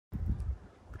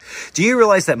Do you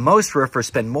realize that most roofers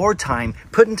spend more time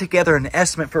putting together an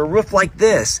estimate for a roof like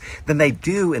this than they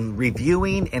do in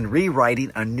reviewing and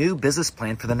rewriting a new business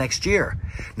plan for the next year?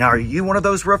 Now, are you one of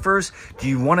those roofers? Do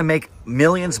you want to make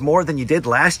millions more than you did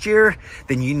last year?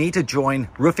 Then you need to join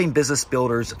Roofing Business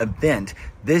Builders event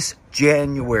this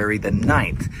January the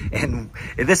 9th. And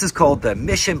this is called the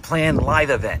Mission Plan Live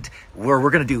event, where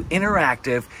we're going to do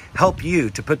interactive, help you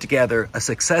to put together a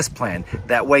success plan.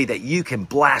 That way that you can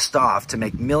blast off to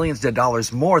make millions of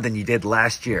dollars more than you did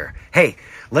last year. Hey,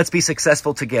 let's be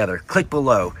successful together. Click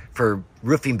below for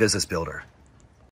Roofing Business Builder.